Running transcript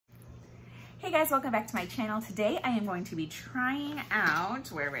Hey guys, welcome back to my channel. Today I am going to be trying out,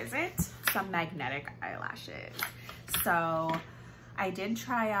 where is it? Some magnetic eyelashes. So I did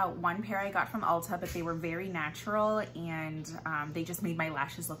try out one pair I got from Ulta, but they were very natural and they just made my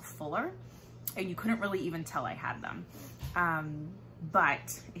lashes look fuller and you couldn't really even tell I had them.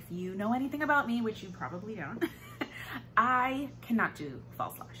 But if you know anything about me, which you probably don't, I cannot do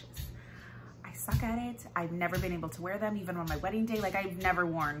false lashes. I suck at it. I've never been able to wear them, even on my wedding day. Like, I've never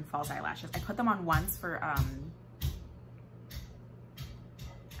worn false eyelashes. I put them on once for,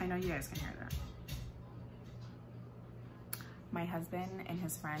 I know you guys can hear that. My husband and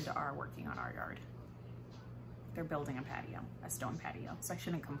his friend are working on our yard. They're building a patio, a stone patio, so I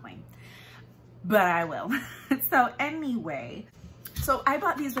shouldn't complain, but I will. So anyway, so I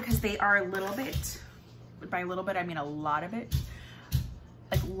bought these because they are a little bit, by a little bit, I mean a lot of it,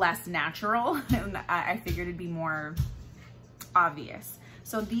 like less natural, and I figured it'd be more obvious.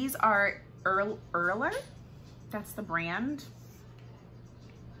 So these are Erler, that's the brand.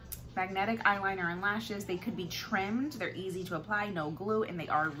 Magnetic eyeliner and lashes. They could be trimmed, they're easy to apply, no glue, and they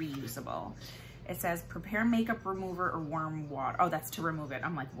are reusable. It says prepare makeup remover or warm water. Oh, that's to remove it.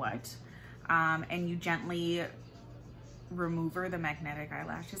 I'm like, what? And you gently remove the magnetic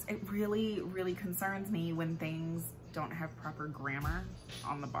eyelashes. It really, really concerns me when things don't have proper grammar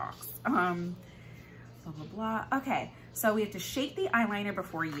on the box. Blah, blah, blah. Okay, so we have to shape the eyeliner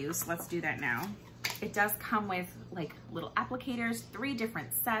before use. Let's do that now. It does come with like little applicators, 3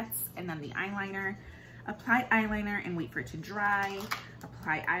 different sets, and then the eyeliner. Apply eyeliner and wait for it to dry.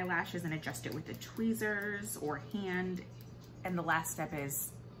 Apply eyelashes and adjust it with the tweezers or hand. And the last step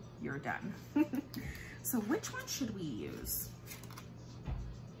is you're done. So which one should we use?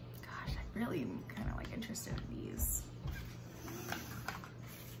 Gosh, I really am kind of like interested in these.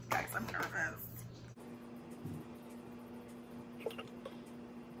 Guys, I'm nervous.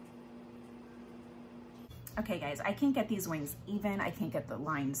 Okay guys, I can't get these wings even. I can't get the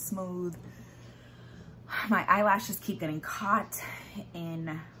line smooth. My eyelashes keep getting caught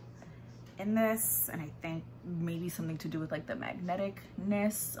in this, and I think maybe something to do with like the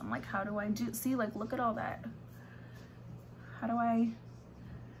magneticness. I'm like, how do I do, see, like, look at all that. How do I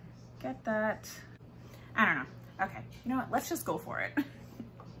get that? I don't know. Okay, you know what, let's just go for it.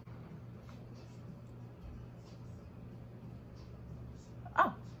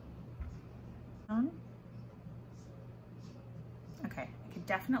 Oh. Okay, I can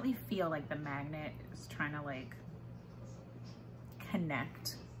definitely feel like the magnet is trying to like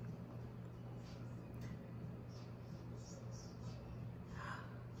connect.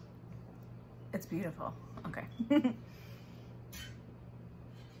 It's beautiful. Okay.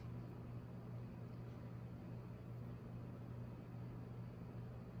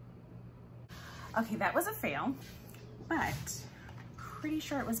 Okay, that was a fail, but pretty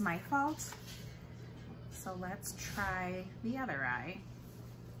sure it was my fault. So let's try the other eye.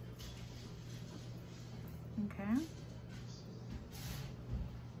 Okay.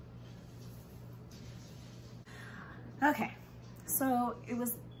 Okay, so it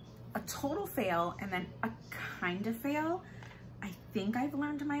was a total fail and then a kind of fail. I think I've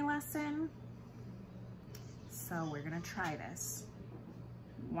learned my lesson. So we're gonna try this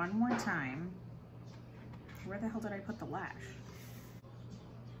one more time. Where the hell did I put the lash?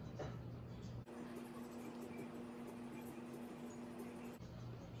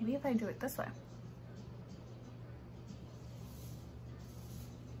 Maybe if I do it this way.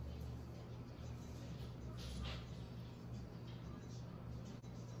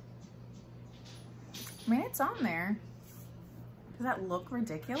 I mean, it's on there. Does that look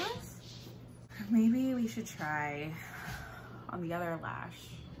ridiculous? Maybe we should try on the other lash,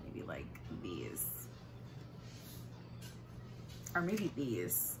 maybe like these. Or maybe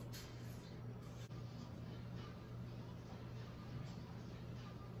these.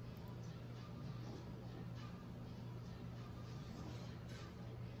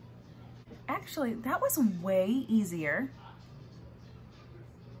 Actually, that was way easier.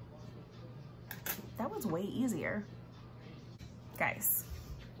 That was way easier. Guys.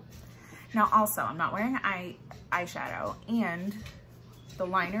 Now also, I'm not wearing eyeshadow and the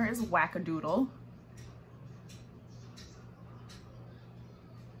liner is wackadoodle.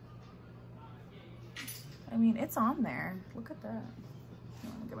 I mean, it's on there. Look at that.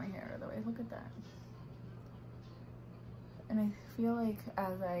 Let me get my hair out of the way. Look at that. And I feel like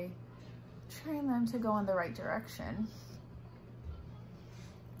as I train them to go in the right direction,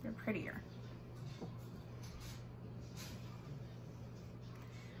 they're prettier.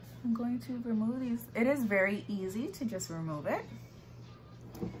 I'm going to remove these. It is very easy to just remove it.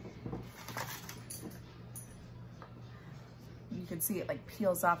 You can see it like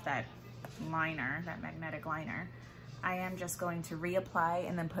peels off that liner, that magnetic liner, I am just going to reapply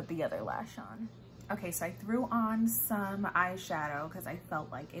and then put the other lash on. Okay, so I threw on some eyeshadow because I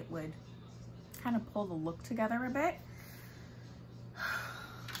felt like it would kind of pull the look together a bit.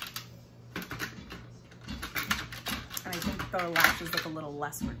 And I think the lashes look a little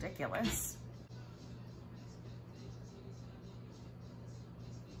less ridiculous.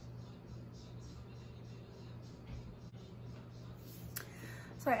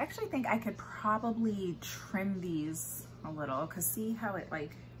 So I actually think I could probably trim these a little, because see how it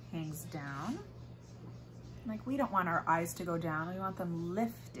like hangs down? Like, we don't want our eyes to go down, we want them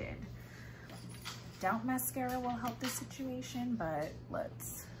lifted. Doubt mascara will help this situation, but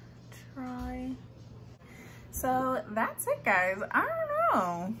let's try. So that's it, guys. I don't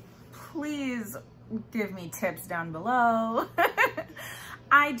know. Please give me tips down below.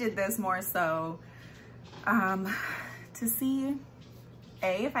 I did this more so to see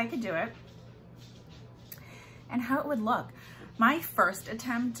if I could do it and how it would look. My first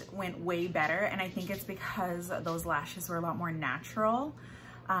attempt went way better, and I think it's because those lashes were a lot more natural.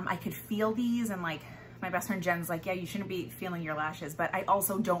 I could feel these, and like my best friend Jen's like, yeah, you shouldn't be feeling your lashes, but I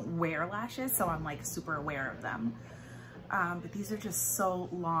also don't wear lashes, so I'm like super aware of them. But these are just so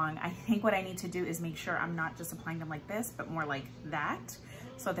long. I think what I need to do is make sure I'm not just applying them like this, but more like that,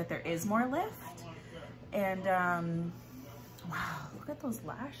 so that there is more lift. And wow, look at those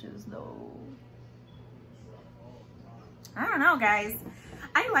lashes though. I don't know, guys.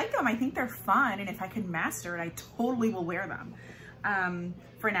 I like them. I think they're fun, and if I could master it, I totally will wear them.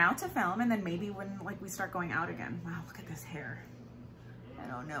 For now to film, and then maybe when like we start going out again. Wow, look at this hair. I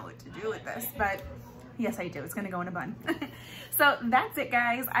don't know what to do with this, but yes, I do. It's gonna go in a bun. So that's it,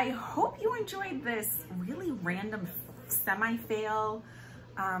 guys. I hope you enjoyed this really random semi-fail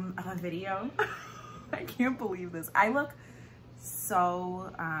of a video. I can't believe this. I look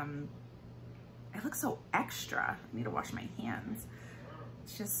so extra. I need to wash my hands.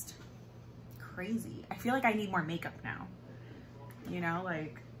 It's just crazy. I feel like I need more makeup now. You know,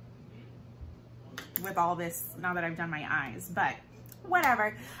 like with all this, now that I've done my eyes, but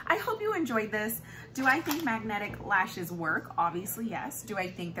whatever. I hope you enjoyed this. Do I think magnetic lashes work? Obviously, yes. Do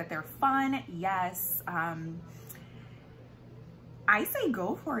I think that they're fun? Yes. I say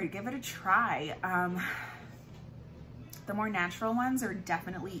go for it. Give it a try. The more natural ones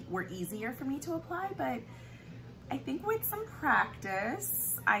were easier for me to apply, but I think with some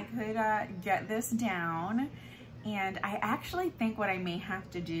practice, I could get this down. And I actually think what I may have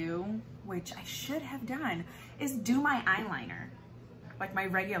to do, which I should have done, is do my eyeliner, like my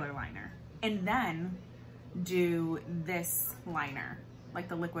regular liner, and then do this liner, like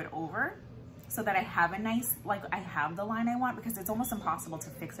the liquid over, so that I have a nice, like I have the line I want, because it's almost impossible to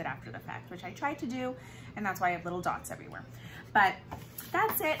fix it after the fact, which I tried to do, and that's why I have little dots everywhere. But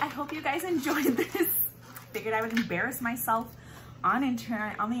that's it. I hope you guys enjoyed this. Figured I would embarrass myself on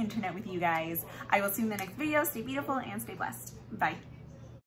the internet with you guys. I will see you in the next video. Stay beautiful and stay blessed. Bye.